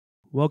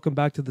Welcome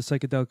back to the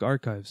Psychedelic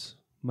Archives.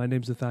 My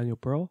name's Nathaniel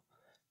Pearl,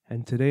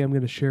 and today I'm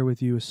going to share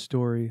with you a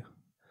story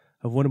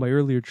of one of my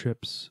earlier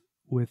trips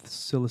with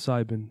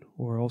psilocybin,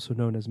 or also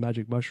known as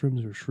magic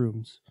mushrooms or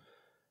shrooms.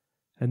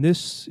 And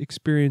this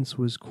experience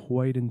was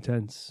quite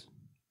intense.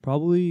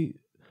 Probably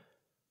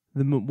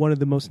one of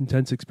the most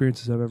intense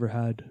experiences I've ever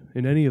had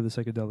in any of the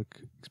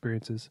psychedelic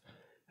experiences,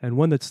 and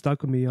one that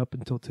stuck with me up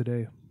until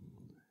today.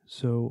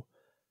 So,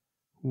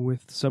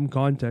 with some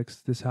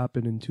context, this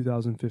happened in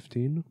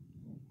 2015.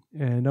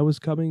 And there was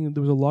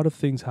a lot of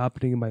things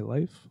happening in my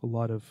life, a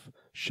lot of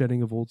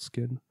shedding of old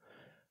skin.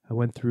 I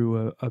went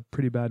through a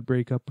pretty bad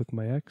breakup with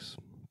my ex.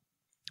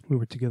 We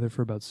were together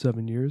for about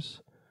 7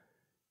 years.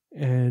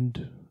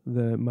 And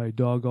my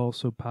dog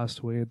also passed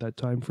away at that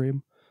time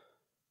frame.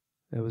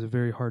 It was a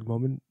very hard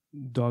moment.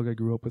 Dog I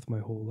grew up with my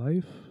whole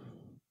life.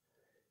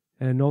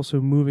 And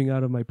also moving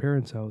out of my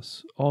parents'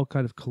 house, all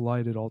kind of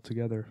collided all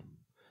together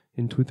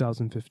in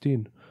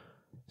 2015.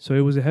 So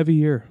it was a heavy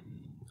year.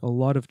 A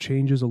lot of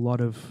changes, a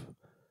lot of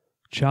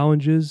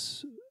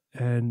challenges,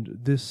 and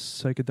this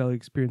psychedelic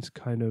experience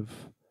kind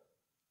of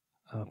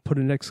put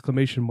an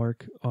exclamation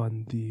mark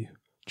on the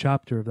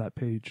chapter of that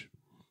page.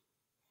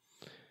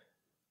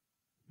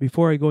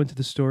 Before I go into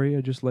the story,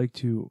 I'd just like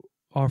to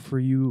offer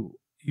you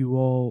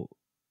all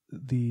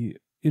the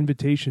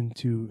invitation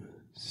to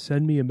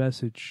send me a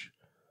message,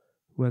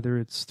 whether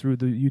it's through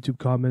the YouTube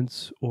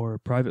comments or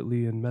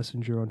privately in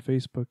Messenger on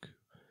Facebook,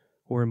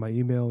 or in my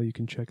email. You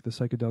can check the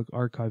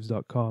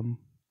psychedelicarchives.com.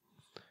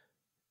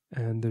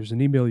 And there's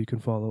an email you can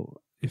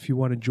follow if you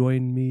want to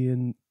join me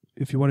on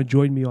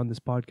this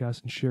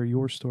podcast and share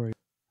your story.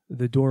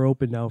 The door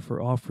open now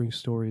for offering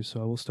stories, so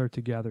I will start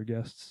to gather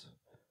guests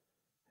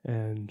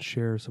and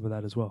share some of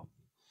that as well.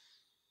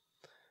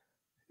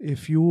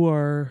 If you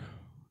are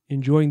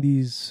enjoying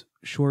these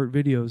short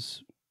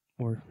videos,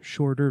 or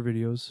shorter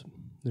videos,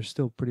 they're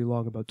still pretty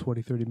long, about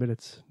 20-30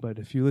 minutes. But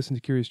if you listen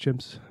to Curious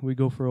Chimps, we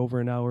go for over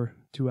an hour,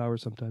 2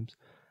 hours sometimes.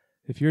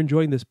 If you're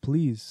enjoying this,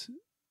 please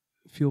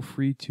feel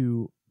free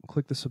to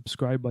click the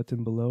subscribe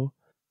button below.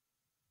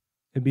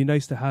 It'd be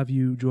nice to have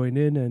you join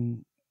in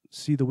and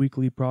see the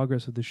weekly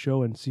progress of the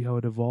show and see how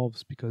it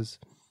evolves, because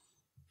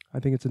I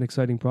think it's an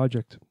exciting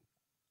project.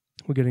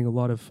 I'm getting a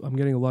lot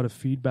of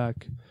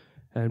feedback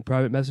and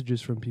private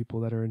messages from people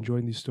that are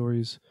enjoying these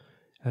stories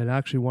and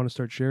actually want to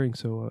start sharing.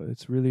 So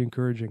it's really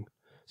encouraging.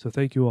 So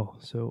thank you all.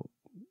 So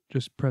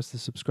just press the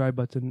subscribe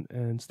button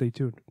and stay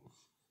tuned.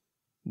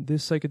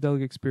 This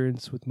psychedelic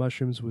experience with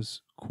mushrooms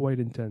was quite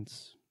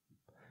intense.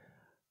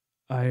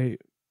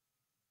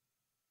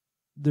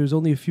 There's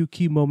only a few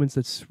key moments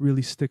that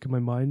really stick in my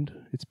mind.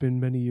 It's been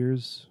many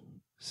years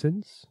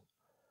since,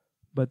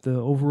 but the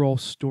overall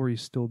story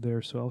is still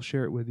there, so I'll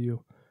share it with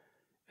you.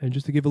 And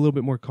just to give a little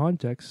bit more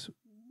context,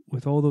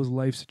 with all those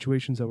life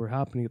situations that were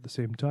happening at the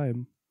same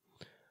time,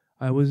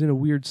 I was in a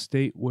weird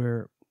state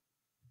where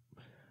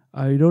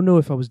I don't know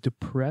if I was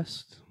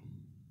depressed,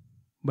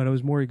 but I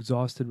was more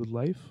exhausted with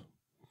life.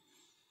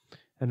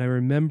 And I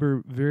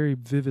remember very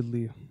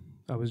vividly,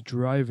 I was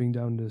driving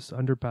down this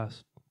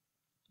underpass,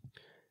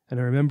 and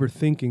I remember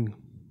thinking,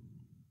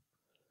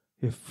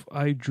 if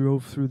I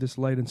drove through this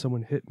light and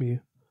someone hit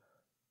me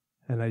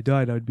and I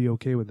died, I'd be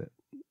okay with it.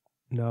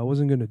 Now, I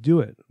wasn't going to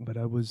do it, but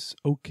I was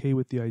okay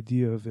with the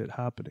idea of it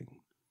happening.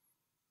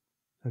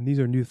 And these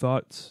are new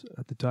thoughts.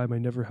 At the time, I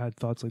never had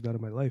thoughts like that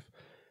in my life.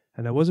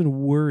 And I wasn't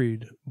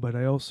worried, but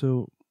I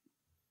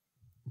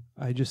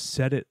just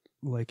said it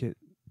like it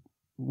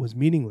was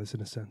meaningless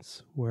in a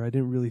sense, where I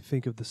didn't really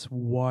think of the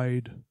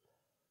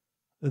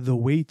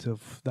weight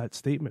of that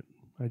statement.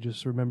 I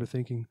just remember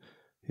thinking,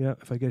 yeah,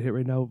 if I get hit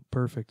right now,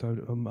 perfect.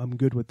 I'm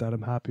good with that.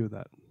 I'm happy with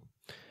that.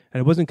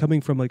 And it wasn't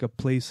coming from like a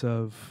place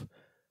of,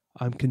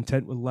 I'm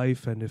content with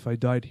life, and if I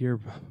died here,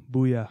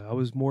 booyah. I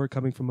was more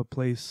coming from a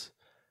place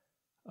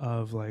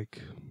of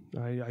like,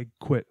 I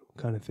quit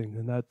kind of thing.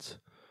 And that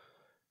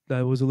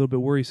was a little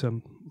bit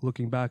worrisome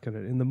looking back on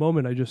it. In the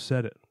moment, I just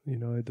said it.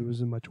 There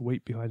wasn't much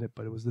weight behind it,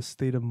 but it was the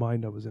state of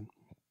mind I was in.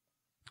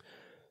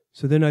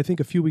 So then I think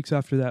a few weeks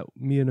after that,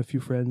 me and a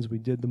few friends, we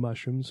did the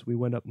mushrooms. We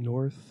went up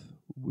north.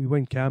 We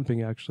went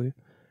camping, actually.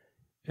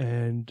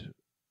 And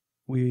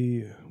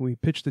we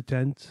pitched a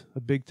tent,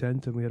 a big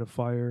tent, and we had a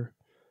fire.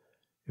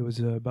 It was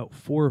about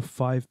 4 or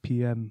 5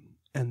 p.m.,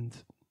 and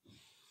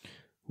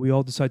we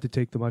all decided to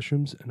take the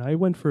mushrooms. And I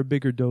went for a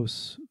bigger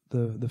dose,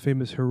 the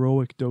famous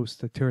heroic dose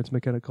that Terence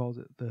McKenna calls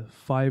it, the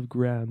 5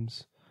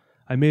 grams.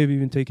 I may have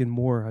even taken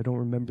more. I don't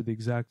remember the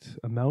exact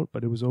amount,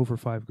 but it was over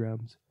 5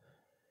 grams.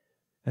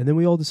 And then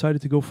we all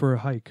decided to go for a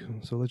hike.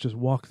 So let's just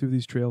walk through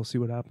these trails, see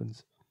what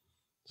happens.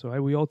 So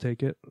we all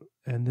take it,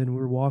 and then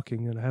we're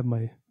walking, and I have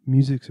my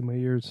music in my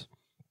ears.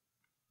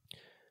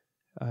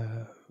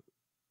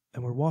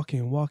 And we're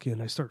walking,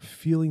 and I start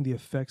feeling the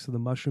effects of the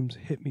mushrooms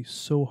hit me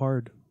so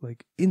hard,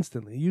 like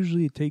instantly.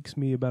 Usually it takes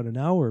me about an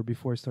hour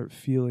before I start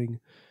feeling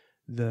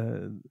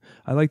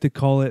I like to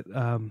call it,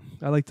 I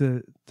like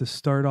to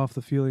start off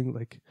the feeling,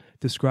 like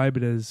describe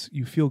it as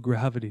you feel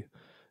gravity.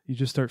 You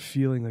just start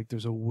feeling like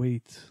there's a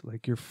weight,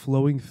 like you're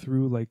flowing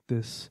through like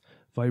this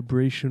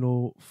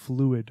vibrational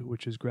fluid,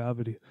 which is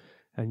gravity.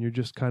 And you're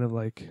just kind of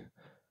like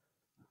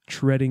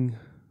treading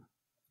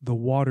the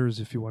waters,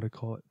 if you want to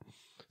call it.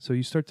 So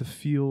you start to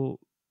feel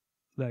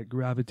that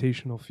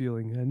gravitational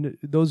feeling. And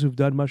those who've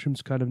done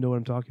mushrooms kind of know what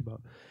I'm talking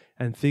about.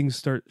 And things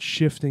start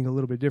shifting a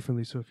little bit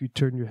differently. So if you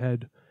turn your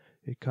head,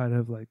 it kind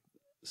of like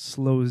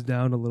slows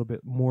down a little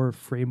bit more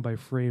frame by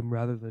frame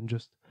rather than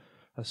just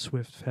a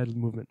swift head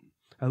movement.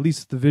 At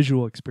least the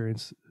visual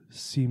experience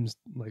seems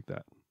like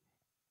that.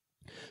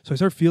 So I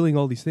start feeling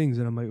all these things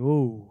and I'm like,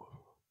 oh,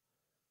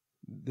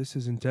 this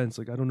is intense.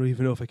 Like, I don't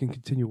even know if I can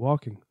continue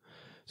walking.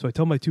 So I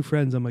tell my two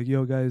friends, I'm like,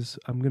 yo, guys,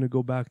 I'm going to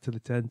go back to the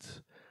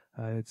tent.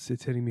 It's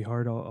hitting me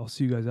hard. I'll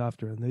see you guys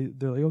after. And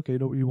they're like, okay,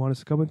 you want us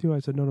to come with you? I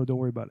said, no, don't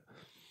worry about it.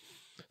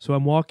 So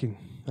I'm walking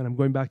and I'm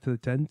going back to the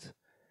tent.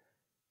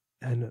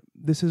 And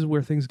this is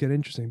where things get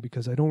interesting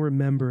because I don't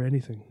remember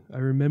anything. I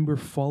remember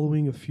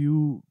following a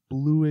few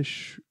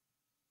bluish,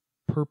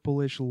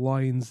 purplish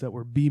lines that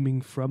were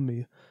beaming from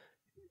me,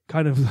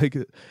 kind of like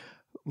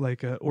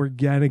a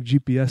organic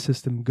GPS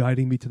system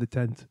guiding me to the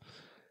tent,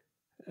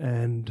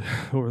 and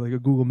or like a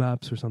Google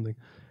Maps or something.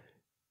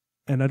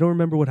 And I don't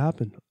remember what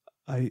happened.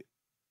 I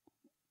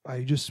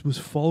just was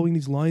following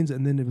these lines,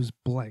 and then it was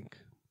blank.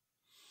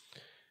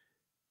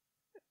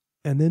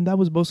 And then that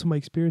was most of my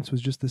experience,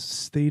 was just this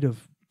state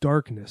of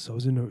darkness. I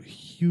was in a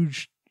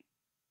huge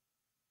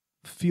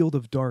field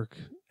of dark,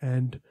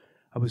 and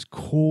I was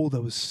cold. I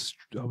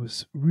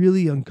was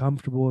really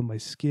uncomfortable in my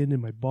skin,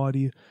 in my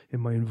body, in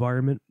my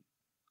environment.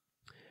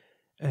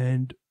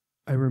 And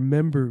I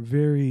remember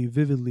very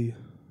vividly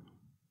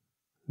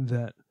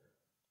that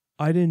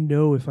I didn't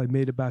know if I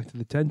made it back to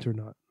the tent or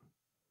not.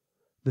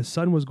 The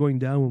sun was going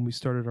down when we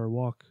started our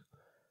walk,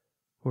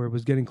 or it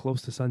was getting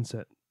close to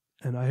sunset.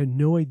 And I had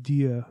no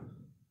idea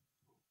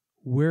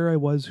where I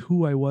was,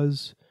 who I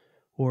was,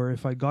 or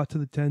if I got to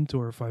the tent,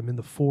 or if I'm in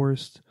the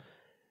forest.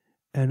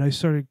 And I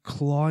started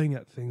clawing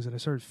at things, and I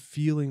started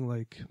feeling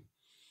like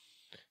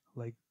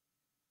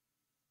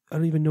I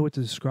don't even know what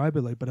to describe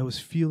it like, but I was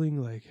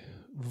feeling like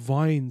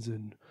vines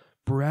and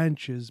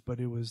branches,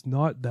 but it was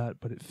not that,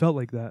 but it felt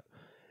like that.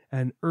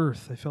 And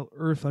earth, I felt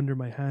earth under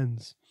my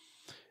hands.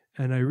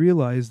 And I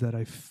realized that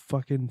I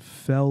fucking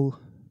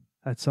fell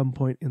at some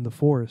point in the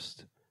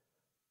forest.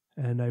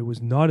 And I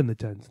was not in the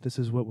tent. This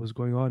is what was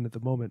going on at the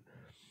moment.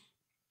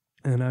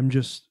 And I'm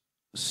just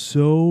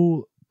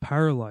so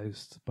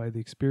paralyzed by the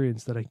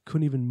experience that I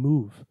couldn't even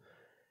move.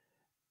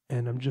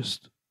 And I'm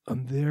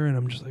there, and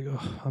I'm just like,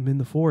 oh, I'm in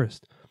the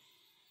forest.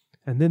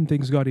 And then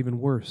things got even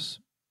worse.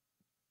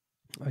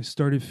 I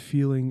started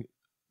feeling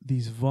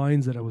these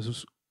vines that I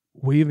was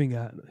waving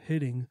at,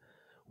 hitting,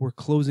 were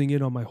closing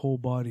in on my whole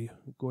body,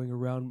 going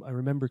around. I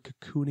remember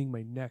cocooning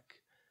my neck,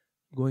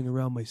 going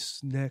around my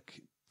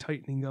neck,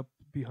 tightening up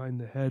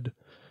behind the head,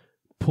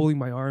 pulling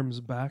my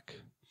arms back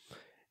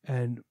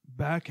and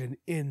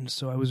in.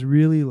 So I was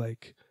really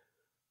like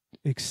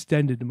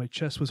extended, and my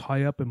chest was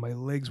high up, and my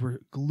legs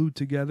were glued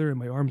together, and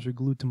my arms were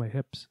glued to my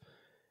hips.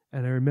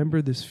 And I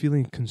remember this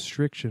feeling of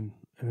constriction,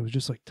 and it was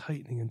just like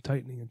tightening and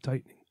tightening and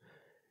tightening.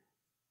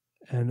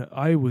 And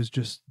I was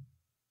just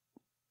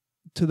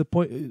to the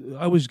point,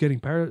 I was getting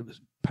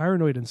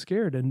paranoid and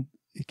scared, and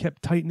it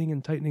kept tightening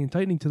and tightening and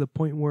tightening to the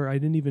point where I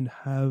didn't even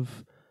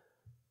have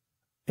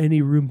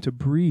any room to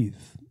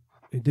breathe.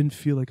 It didn't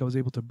feel like I was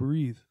able to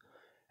breathe.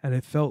 And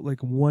it felt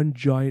like one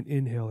giant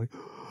inhale, like,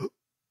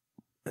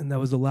 and that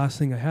was the last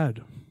thing I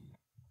had.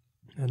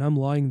 And I'm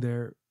lying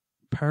there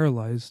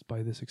paralyzed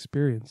by this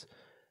experience.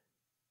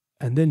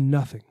 And then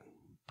nothing.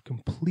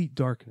 Complete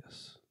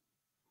darkness.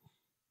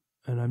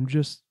 And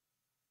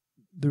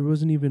there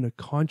wasn't even a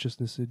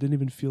consciousness. It didn't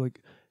even feel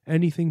like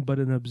anything but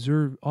an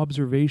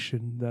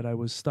observation that I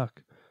was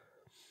stuck.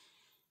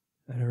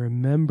 And I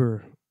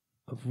remember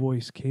a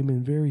voice came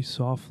in very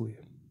softly.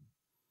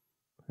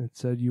 It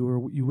said,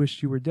 you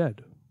wished you were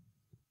dead.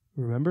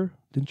 Remember?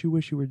 Didn't you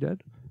wish you were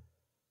dead?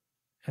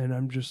 And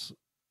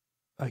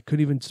I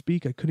couldn't even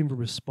speak. I couldn't even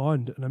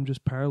respond. And I'm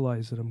just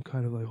paralyzed. And I'm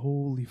kind of like,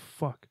 holy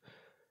fuck.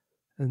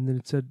 And then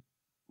it said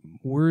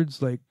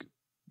words like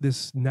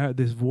this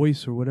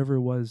voice or whatever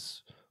it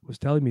was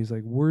telling me, is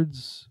like,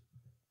 words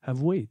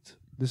have weight.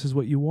 This is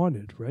what you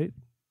wanted, right?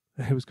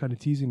 And it was kind of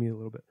teasing me a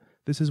little bit.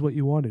 This is what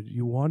you wanted.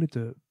 You wanted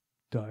to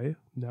die.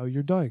 Now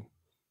you're dying.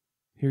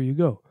 Here you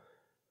go.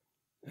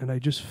 And I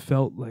just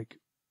felt like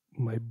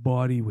my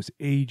body was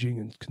aging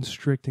and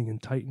constricting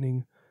and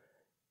tightening.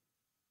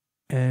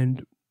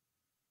 And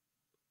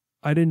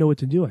I didn't know what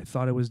to do. I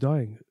thought I was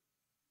dying.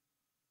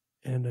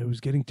 And I was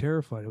getting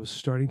terrified. I was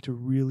starting to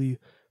really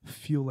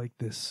feel like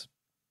this,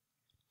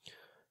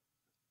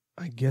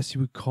 I guess you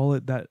would call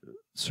it that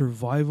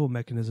survival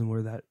mechanism,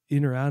 where that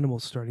inner animal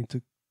is starting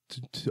to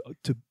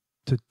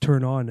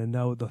turn on. And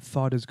now the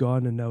thought is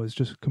gone, and now it's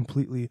just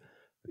completely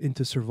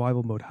into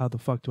survival mode. How the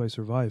fuck do I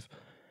survive?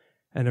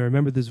 And I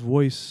remember this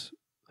voice,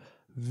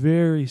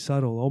 very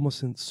subtle,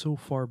 almost so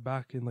far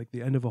back in like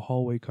the end of a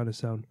hallway kind of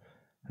sound.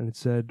 And it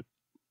said,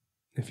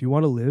 if you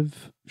want to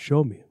live,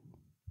 show me.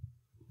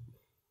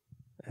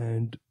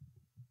 And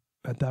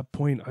at that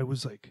point, I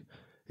was like,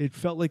 it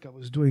felt like I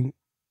was doing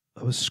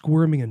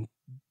squirming and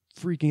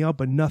freaking out,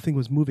 but nothing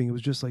was moving. It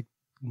was just like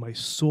my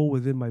soul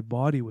within my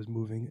body was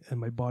moving and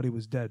my body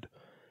was dead.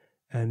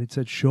 And it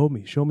said, show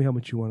me how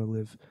much you want to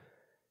live.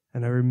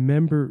 And I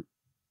remember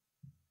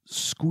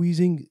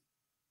squeezing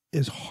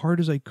as hard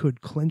as I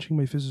could, clenching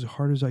my fists as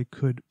hard as I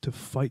could to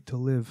fight to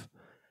live.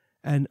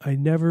 And I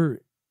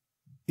never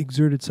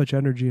exerted such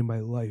energy in my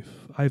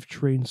life. I've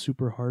trained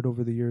super hard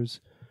over the years.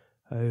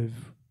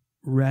 I've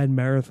ran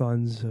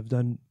marathons. I've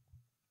done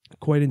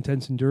quite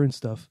intense endurance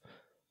stuff.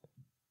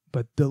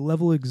 But the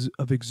level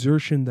of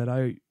exertion that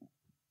I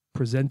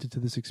presented to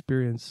this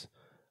experience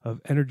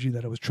of energy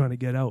that I was trying to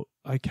get out,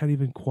 I can't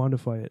even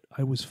quantify it.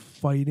 I was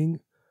fighting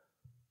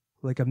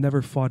like I've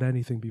never fought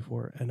anything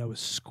before. And I was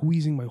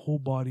squeezing my whole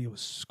body. I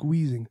was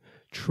squeezing,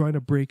 trying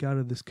to break out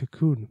of this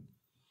cocoon.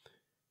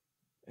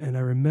 And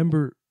I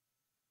remember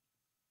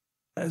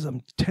as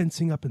I'm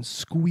tensing up and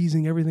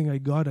squeezing everything I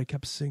got, I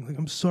kept saying, like,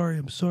 I'm sorry,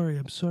 I'm so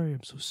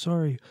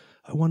sorry.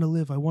 I want to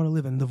live.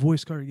 And the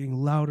voice started getting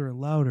louder and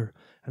louder.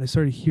 And I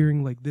started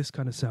hearing like this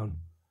kind of sound.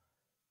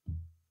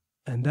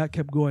 And that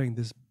kept going,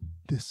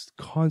 this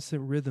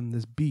constant rhythm,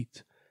 this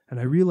beat. And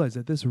I realized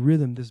that this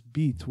rhythm, this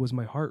beat was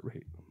my heart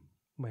rate,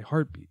 my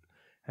heartbeat.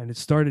 And it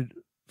started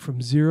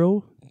from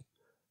 0,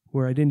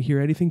 where I didn't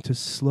hear anything, to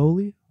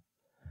slowly.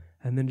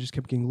 And then it just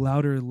kept getting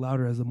louder and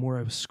louder as the more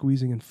I was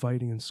squeezing and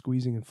fighting and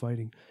squeezing and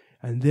fighting.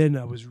 And then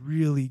I was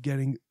really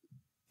getting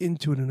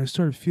into it, and I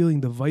started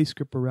feeling the vice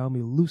grip around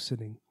me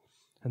loosening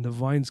and the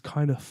vines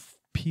kind of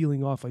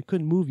peeling off. I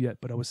couldn't move yet,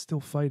 but I was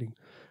still fighting.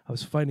 I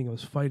was fighting.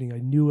 I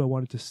knew I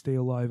wanted to stay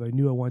alive. I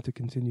knew I wanted to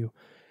continue.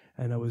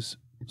 And I was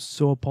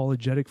so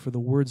apologetic for the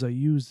words I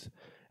used,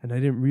 and I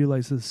didn't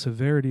realize the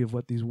severity of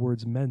what these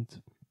words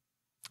meant.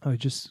 I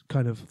just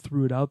kind of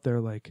threw it out there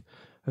like,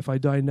 if I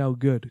die now,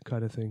 good,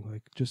 kind of thing.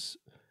 Like, just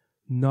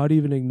not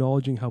even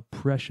acknowledging how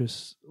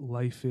precious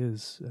life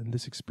is and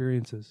this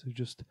experience is.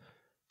 Just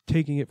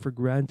taking it for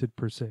granted,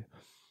 per se,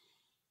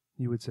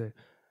 you would say.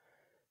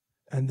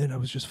 And then I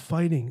was just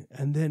fighting.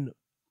 And then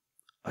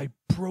I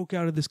broke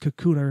out of this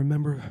cocoon. I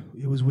remember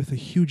it was with a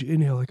huge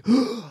inhale, like,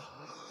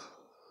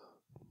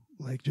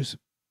 like just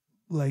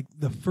like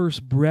the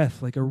first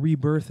breath, like a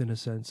rebirth in a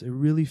sense. It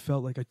really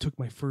felt like I took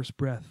my first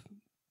breath.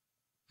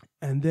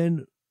 And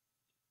then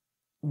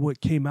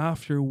what came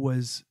after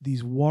was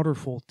these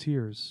waterfall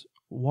tears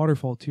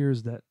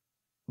that,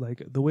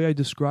 like, the way I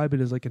describe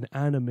it is like an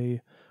anime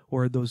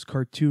or those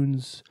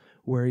cartoons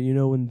where, you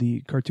know, when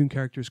the cartoon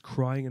character is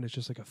crying and it's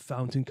just like a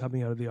fountain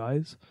coming out of the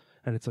eyes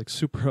and it's like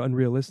super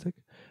unrealistic.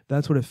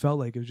 That's what it felt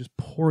like. It was just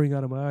pouring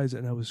out of my eyes,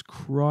 and I was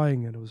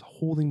crying, and I was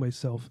holding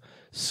myself,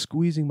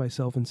 squeezing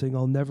myself and saying,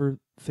 I'll never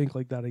think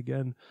like that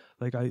again.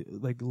 Like,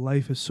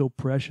 life is so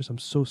precious. I'm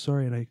so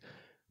sorry. And I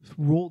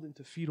rolled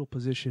into fetal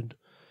position.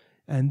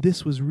 And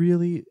this was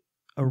really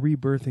a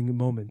rebirthing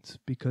moment,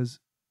 because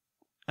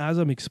as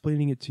I'm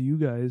explaining it to you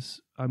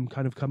guys, I'm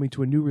kind of coming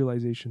to a new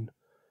realization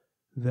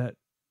that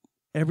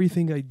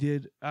everything I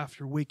did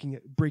after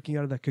breaking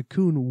out of that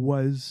cocoon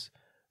was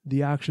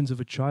the actions of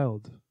a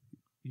child,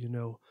 you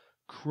know,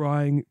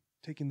 crying,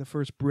 taking the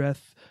first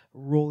breath,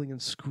 rolling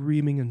and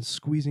screaming and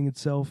squeezing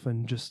itself,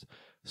 and just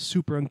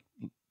super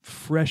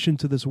fresh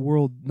into this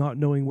world, not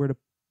knowing what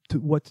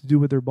to do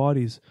with their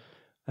bodies.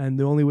 And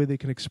the only way they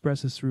can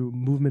express is through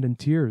movement and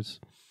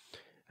tears.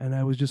 And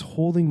I was just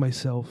holding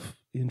myself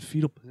in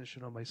fetal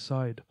position on my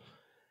side.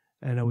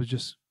 And I was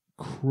just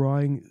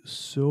crying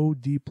so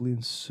deeply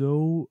and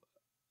so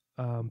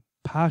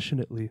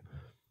passionately,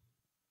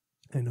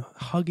 and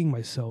hugging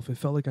myself. It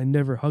felt like I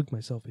never hugged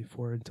myself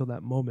before until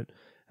that moment.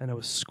 And I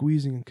was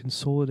squeezing and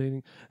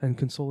consolidating and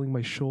consoling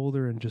my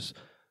shoulder and just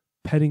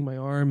petting my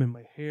arm and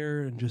my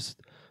hair, and just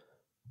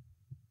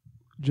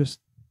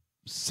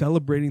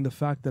celebrating the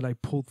fact that I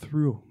pulled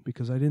through,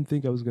 because I didn't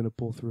think I was going to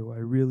pull through.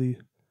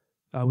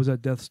 I was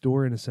at death's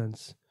door in a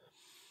sense.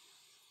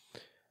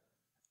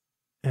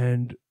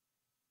 And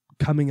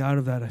coming out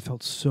of that, I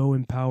felt so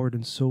empowered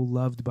and so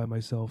loved by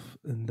myself,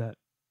 and that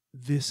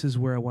this is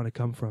where I want to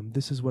come from.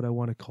 This is what I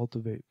want to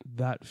cultivate.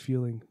 That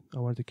feeling I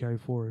want to carry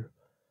forward.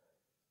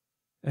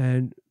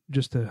 And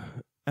just to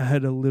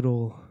add a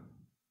little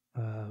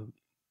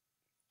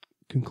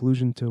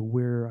conclusion to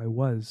where I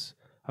was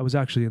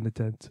actually in the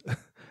tent.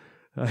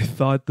 I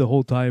thought the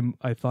whole time,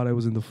 I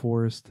was in the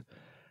forest,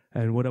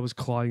 and what I was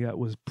clawing at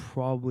was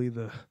probably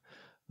the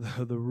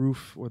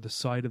roof or the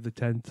side of the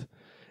tent.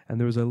 And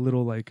there was a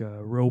little like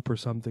a rope or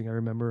something. I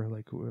remember,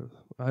 like,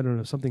 I don't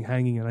know, something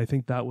hanging, and I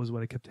think that was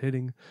what I kept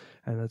hitting,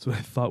 and that's what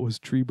I thought was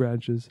tree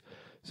branches.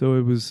 So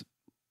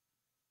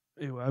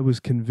I was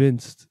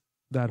convinced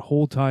that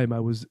whole time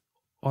I was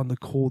on the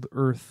cold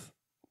earth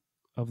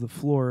of the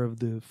floor of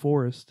the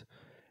forest,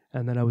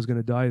 and then I was going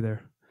to die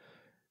there.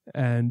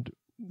 And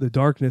the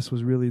darkness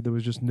was really, there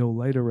was just no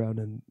light around.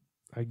 And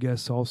I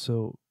guess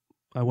also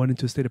I went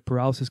into a state of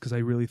paralysis because I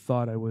really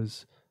thought I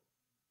was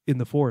in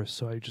the forest.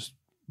 So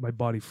my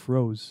body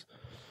froze.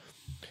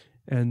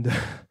 And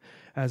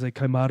as I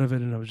come out of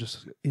it and I was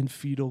just in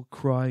fetal,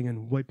 crying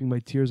and wiping my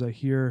tears, I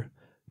hear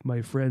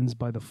my friends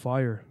by the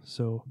fire.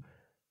 So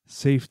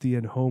safety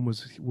and home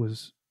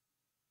was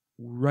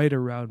right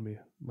around me.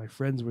 My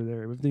friends were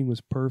there. Everything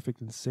was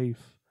perfect and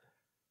safe.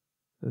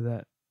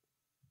 That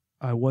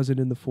I wasn't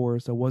in the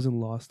forest. I wasn't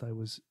lost. I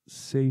was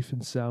safe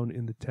and sound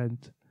in the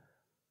tent.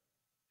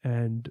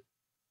 And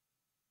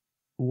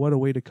what a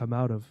way to come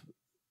out of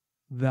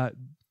that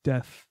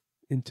death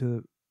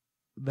into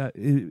that,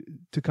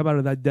 to come out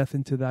of that death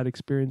into that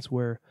experience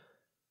where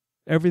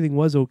everything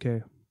was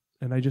okay.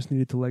 And I just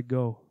needed to let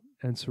go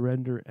and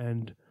surrender,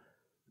 and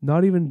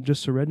not even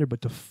just surrender,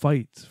 but to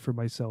fight for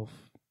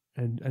myself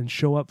and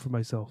show up for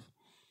myself.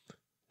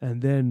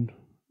 And then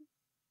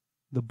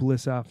the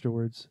bliss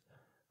afterwards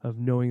of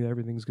knowing that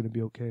everything's going to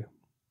be okay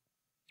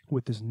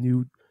with this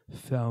new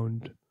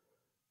found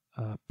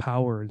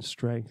power and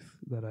strength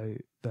that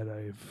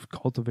I've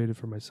cultivated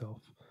for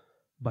myself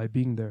by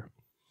being there.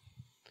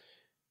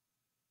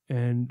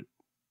 And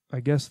I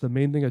guess the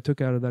main thing I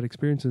took out of that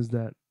experience is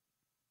that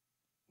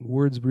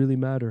words really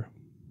matter.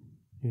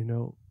 You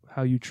know,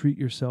 how you treat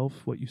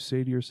yourself, what you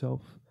say to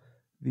yourself,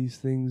 these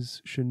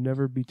things should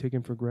never be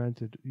taken for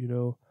granted. You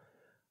know,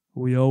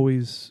 we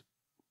always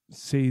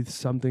say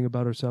something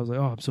about ourselves like,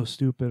 oh, I'm so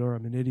stupid, or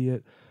I'm an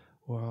idiot,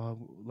 or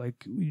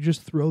like we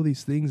just throw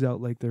these things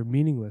out like they're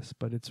meaningless,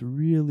 but it's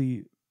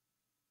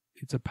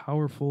a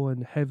powerful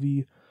and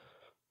heavy,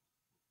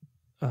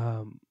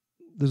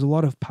 there's a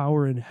lot of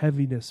power and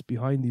heaviness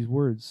behind these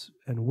words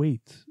and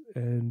weight,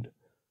 and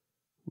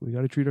we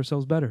got to treat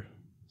ourselves better.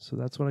 So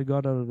that's what I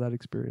got out of that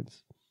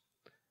experience.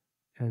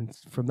 And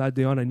from that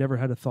day on, I never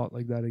had a thought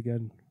like that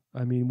again.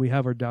 I mean, we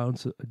have our down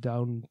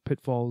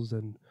pitfalls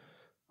and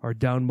our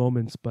down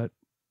moments, but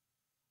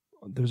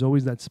there's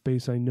always that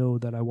space I know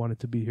that I wanted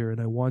to be here and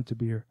I want to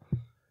be here.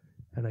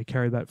 And I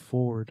carry that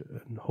forward.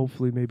 And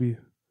hopefully maybe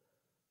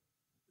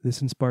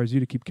this inspires you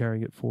to keep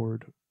carrying it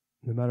forward,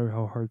 no matter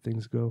how hard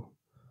things go.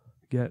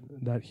 Again,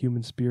 that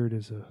human spirit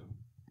is a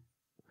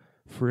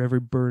forever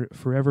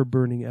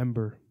burning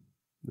ember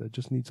that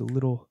just needs a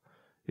little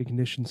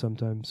ignition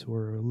sometimes,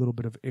 or a little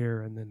bit of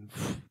air, and then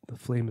the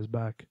flame is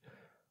back.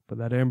 But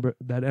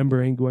that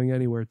ember ain't going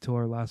anywhere till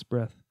our last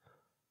breath.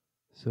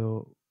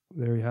 So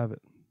there you have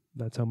it.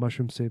 That's how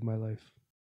mushrooms saved my life.